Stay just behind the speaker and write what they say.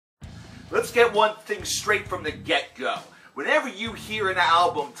Let's get one thing straight from the get-go. Whenever you hear an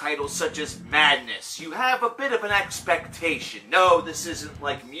album title such as Madness, you have a bit of an expectation. No, this isn't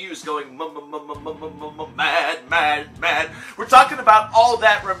like Muse going mad, mad, mad. We're talking about All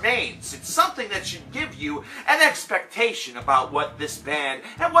That Remains. It's something that should give you an expectation about what this band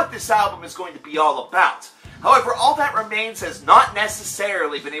and what this album is going to be all about. However, All That Remains has not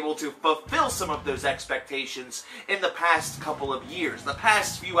necessarily been able to fulfill some of those expectations in the past couple of years. The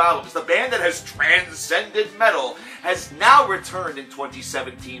past few albums, the band that has transcended metal, has now returned in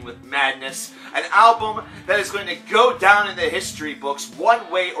 2017 with Madness, an album that is going to go down in the history books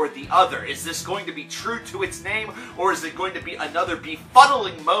one way or the other. Is this going to be true to its name, or is it going to be another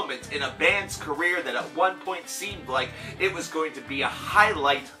befuddling moment in a band's career that at one point seemed like it was going to be a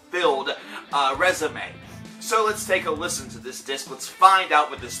highlight-filled resume? So let's take a listen to this disc. Let's find out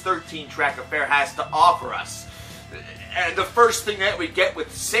what this 13-track affair has to offer us. And the first thing that we get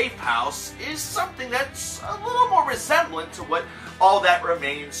with Safe House is something that's a little more resemblant to what All That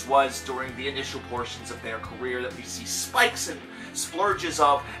Remains was during the initial portions of their career, that we see spikes and splurges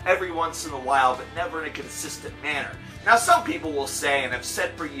of every once in a while, but never in a consistent manner. Now, some people will say, and have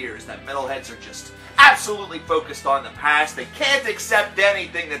said for years, that metalheads are just absolutely focused on the past. They can't accept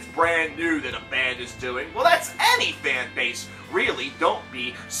anything that's brand new that a band is doing. Well, that's any fan base, really. Don't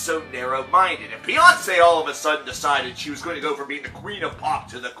be so narrow-minded. If Beyonce all of a sudden decided she was going to go from being the queen of pop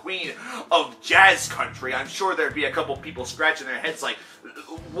to the queen of jazz country, I'm sure there'd be a couple people scratching their heads like,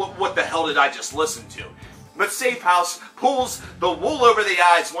 what the hell did I just listen to? But Safe House pulls the wool over the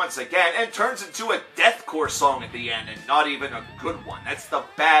eyes once again and turns into a deathcore song at the end, and not even a good one. That's the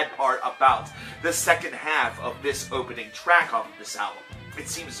bad part about the second half of this opening track off of this album. It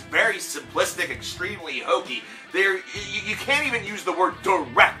seems very simplistic, extremely hokey. You can't even use the word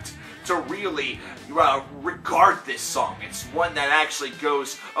direct to really regard this song. It's one that actually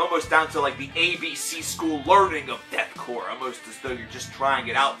goes almost down to like the ABC school learning of deathcore, almost as though you're just trying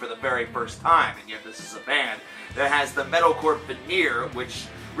it out for the very first time, and yet this is a band that has the metalcore veneer, which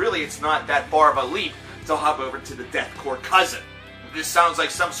really it's not that far of a leap to hop over to the deathcore cousin. This sounds like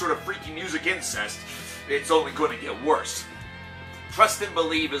some sort of freaky music incest. It's only going to get worse. Trust and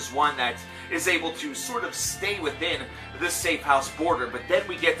Believe is one that is able to sort of stay within the Safe House border, but then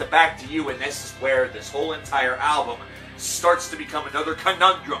we get to Back to You, and this is where this whole entire album starts to become another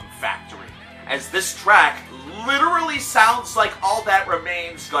conundrum factory, as this track literally sounds like All That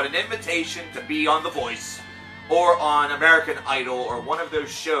Remains got an invitation to be on The Voice or on American Idol or one of those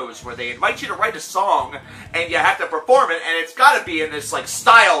shows where they invite you to write a song and you have to perform it, and it's got to be in this like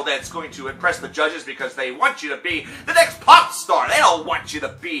style that's going to impress the judges because they want you to be the next pop star. They don't want you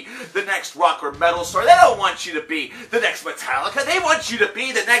to be the next rock or metal star. They don't want you to be the next Metallica. They want you to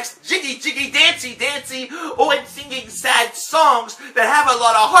be the next jiggy jiggy dancy dancy and singing sad songs that have a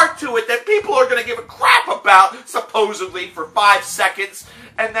lot of heart to it that people are going to give a crap about supposedly for 5 seconds.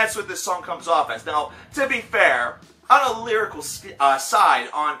 And that's what this song comes off as. Now, to be fair, on a lyrical side,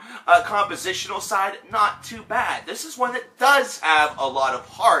 on a compositional side, not too bad. This is one that does have a lot of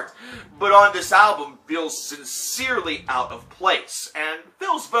heart, but on this album feels sincerely out of place. And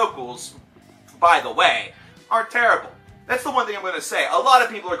Phil's vocals, by the way, are terrible. That's the one thing I'm going to say. A lot of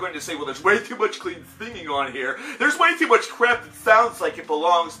people are going to say, well, there's way too much clean singing on here. There's way too much crap that sounds like it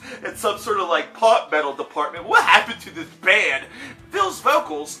belongs in some sort of like pop metal department. What happened to this band? Phil's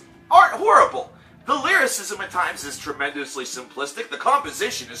vocals aren't horrible. The lyricism at times is tremendously simplistic. The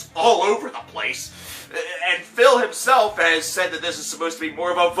composition is all over the place. And Phil himself has said that this is supposed to be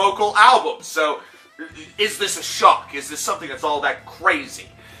more of a vocal album. So, is this a shock? Is this something that's all that crazy?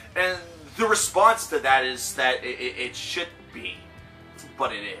 And the response to that is that it should be,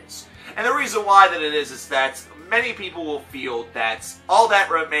 but it is. And the reason why that it is that many people will feel that All That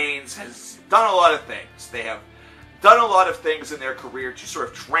Remains has done a lot of things. They have done a lot of things in their career to sort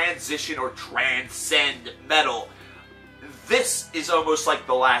of transition or transcend metal. This is almost like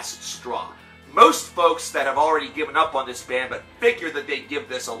the last straw. Most folks that have already given up on this band but figure that they'd give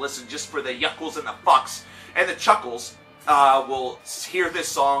this a listen just for the yuckles and the fucks and the chuckles will hear this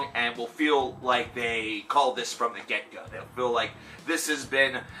song and will feel like they called this from the get-go. They'll feel like this has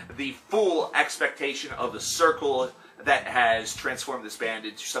been the full expectation of the circle that has transformed this band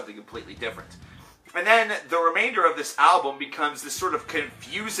into something completely different. And then the remainder of this album becomes this sort of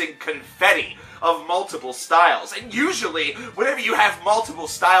confusing confetti of multiple styles. And usually, whenever you have multiple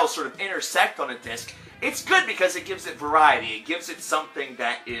styles sort of intersect on a disc, it's good because it gives it variety. It gives it something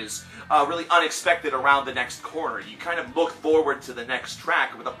that is really unexpected around the next corner. You kind of look forward to the next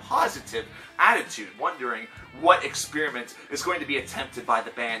track with a positive attitude, wondering what experiment is going to be attempted by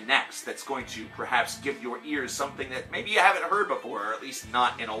the band next that's going to perhaps give your ears something that maybe you haven't heard before, or at least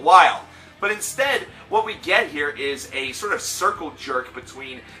not in a while. But instead, what we get here is a sort of circle jerk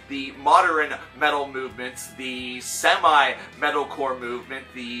between the modern metal movement, the semi-metalcore movement,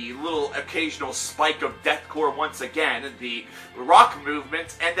 the little occasional spike of deathcore once again, the rock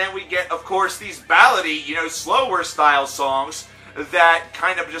movement, and then we get, of course, these ballady, slower style songs that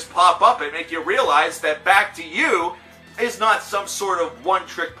kind of just pop up and make you realize that Back to You is not some sort of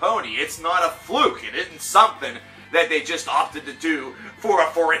one-trick pony. It's not a fluke. It isn't something that they just opted to do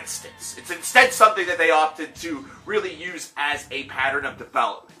for instance. It's instead something that they opted to really use as a pattern of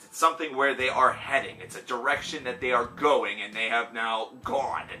development. It's something where they are heading. It's a direction that they are going, and they have now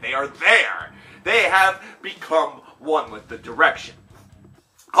gone, and they are there. They have become one with the direction.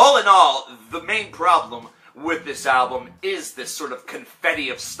 All in all, the main problem with this album is this sort of confetti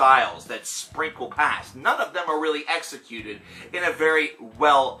of styles that sprinkle past. None of them are really executed in a very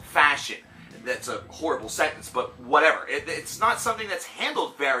well fashion. That's a horrible sentence, but whatever. It's not something that's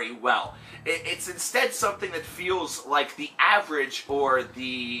handled very well. It's instead something that feels like the average, or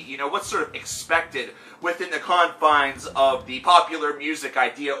the, what's sort of expected within the confines of the popular music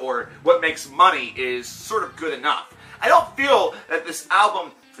idea, or what makes money is sort of good enough. I don't feel that this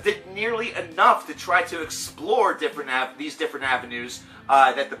album did nearly enough to try to explore these different avenues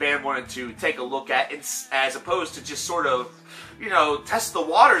that the band wanted to take a look at, as opposed to just sort of, test the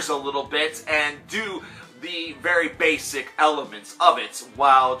waters a little bit and do the very basic elements of it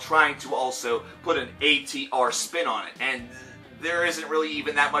while trying to also put an ATR spin on it. And there isn't really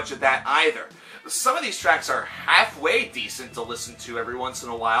even that much of that either. Some of these tracks are halfway decent to listen to every once in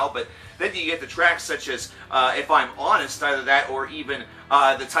a while, but then you get the tracks such as, If I'm Honest, either that or even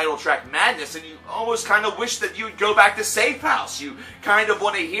the title track Madness, and you almost kind of wish that you would go back to Safe House. You kind of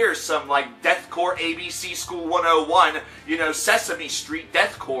want to hear some like deathcore ABC School 101, Sesame Street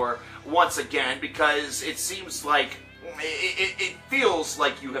deathcore once again, because it seems like, it feels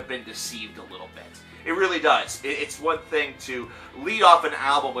like you have been deceived a little bit. It really does. It's one thing to lead off an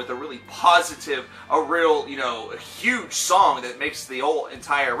album with a really positive, a real, huge song that makes the whole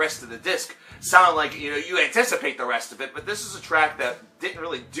entire rest of the disc sound like, you anticipate the rest of it. But this is a track that didn't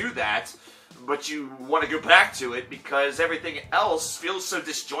really do that, but you want to go back to it because everything else feels so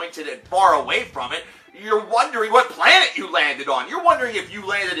disjointed and far away from it. You're wondering what planet you landed on. You're wondering if you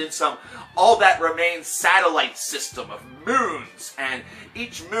landed in some All That Remains satellite system of moons, and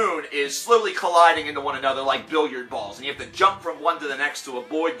each moon is slowly colliding into one another like billiard balls, and you have to jump from one to the next to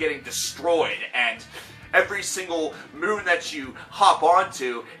avoid getting destroyed, and every single moon that you hop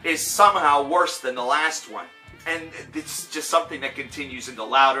onto is somehow worse than the last one. And it's just something that continues into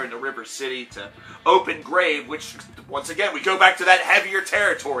Louder, into River City, to Open Grave, which, once again, we go back to that heavier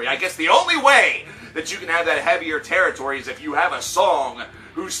territory. I guess the only way that you can have that heavier territory is if you have a song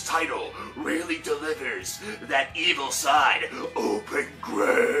whose title really delivers that evil side, Open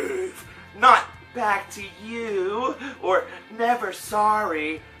Grave. Not Back to You, or Never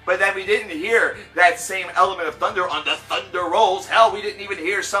Sorry. But then we didn't hear that same element of thunder on the Thunder Rolls. Hell, we didn't even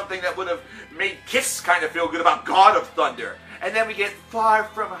hear something that would have made Kiss kind of feel good about God of Thunder. And then we get Far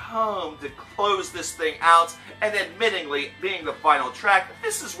From Home to close this thing out. And admittingly, being the final track,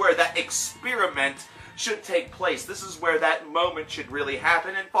 this is where that experiment should take place. This is where that moment should really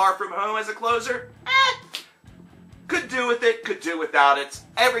happen. And Far From Home as a closer, could do with it, could do without it.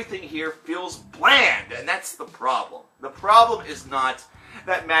 Everything here feels bland, and that's the problem. The problem is not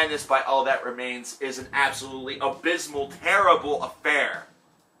that Madness by All That Remains is an absolutely abysmal, terrible affair.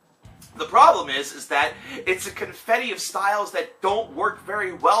 The problem is that it's a confetti of styles that don't work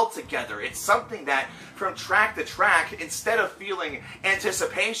very well together. It's something that, from track to track, instead of feeling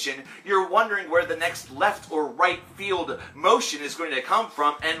anticipation, you're wondering where the next left or right field motion is going to come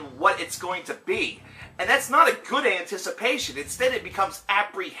from and what it's going to be. And that's not a good anticipation. Instead, it becomes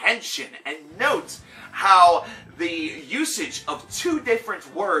apprehension. And note how the usage of two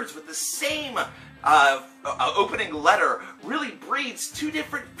different words with the same opening letter really breeds two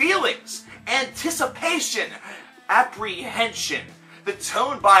different feelings. Anticipation, apprehension. The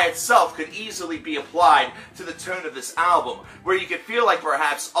tone by itself could easily be applied to the tone of this album, where you could feel like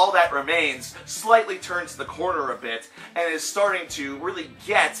perhaps All That Remains slightly turns the corner a bit and is starting to really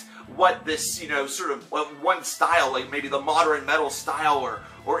get what this, sort of one style, like maybe the modern metal style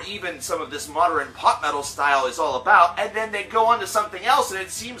or even some of this modern pop metal style is all about, and then they go on to something else, and it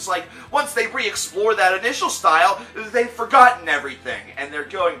seems like once they re-explore that initial style, they've forgotten everything, and they're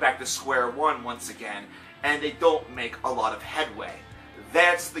going back to square one once again, and they don't make a lot of headway.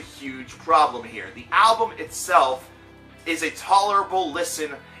 That's the huge problem here. The album itself is a tolerable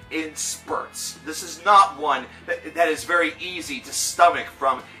listen in spurts. This is not one that is very easy to stomach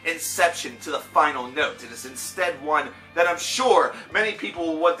from inception to the final note. It is instead one that I'm sure many people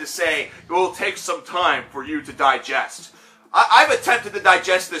will want to say it will take some time for you to digest. I've attempted to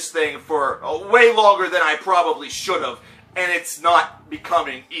digest this thing for way longer than I probably should have, and it's not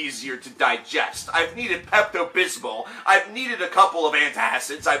becoming easier to digest. I've needed Pepto-Bismol, I've needed a couple of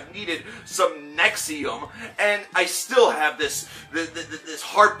antacids, I've needed some Nexium, and I still have this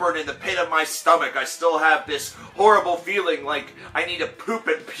heartburn in the pit of my stomach. I still have this horrible feeling like I need to poop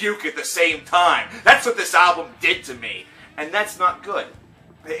and puke at the same time. That's what this album did to me, and that's not good.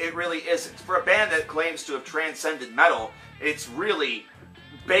 It really isn't. For a band that claims to have transcended metal, it's really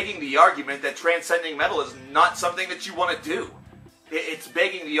begging the argument that transcending metal is not something that you want to do. It's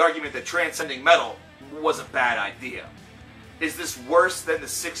begging the argument that transcending metal was a bad idea. Is this worse than the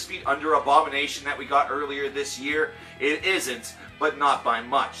 6 Feet Under abomination that we got earlier this year? It isn't, but not by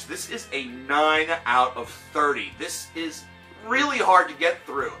much. This is a 9 out of 30. This is really hard to get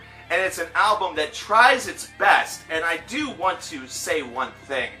through. And it's an album that tries its best, and I do want to say one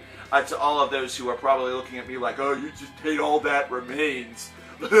thing to all of those who are probably looking at me like, oh, you just hate All That Remains.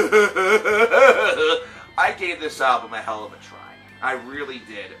 I gave this album a hell of a try. I really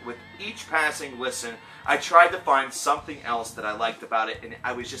did. With each passing listen, I tried to find something else that I liked about it, and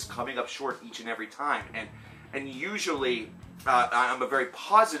I was just coming up short each and every time. And usually, I'm a very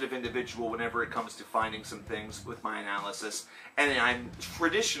positive individual whenever it comes to finding some things with my analysis, and I'm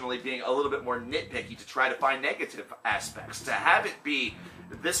traditionally being a little bit more nitpicky to try to find negative aspects. To have it be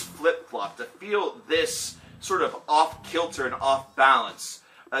this flip-flop, to feel this sort of off-kilter and off-balance.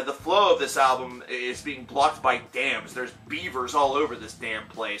 The flow of this album is being blocked by dams. There's beavers all over this damn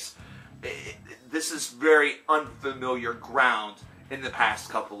place. This is very unfamiliar ground in the past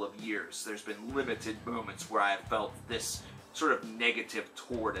couple of years. There's been limited moments where I have felt this sort of negative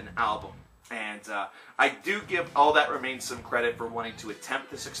toward an album. And I do give All That Remains some credit for wanting to attempt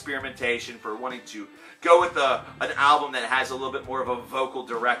this experimentation, for wanting to go with an album that has a little bit more of a vocal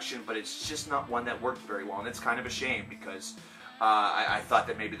direction, but it's just not one that worked very well. And it's kind of a shame because I thought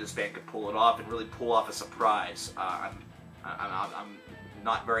that maybe this band could pull it off and really pull off a surprise. I'm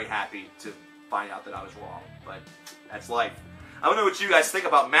not very happy to find out that I was wrong, but that's life. I don't know what you guys think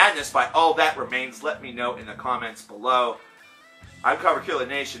about Madness by All That Remains. Let me know in the comments below. I'm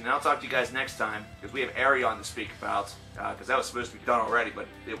coverkillernation, and I'll talk to you guys next time, because we have Arion to speak about, because that was supposed to be done already, but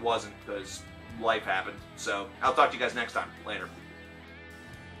it wasn't, because life happened. So, I'll talk to you guys next time. Later.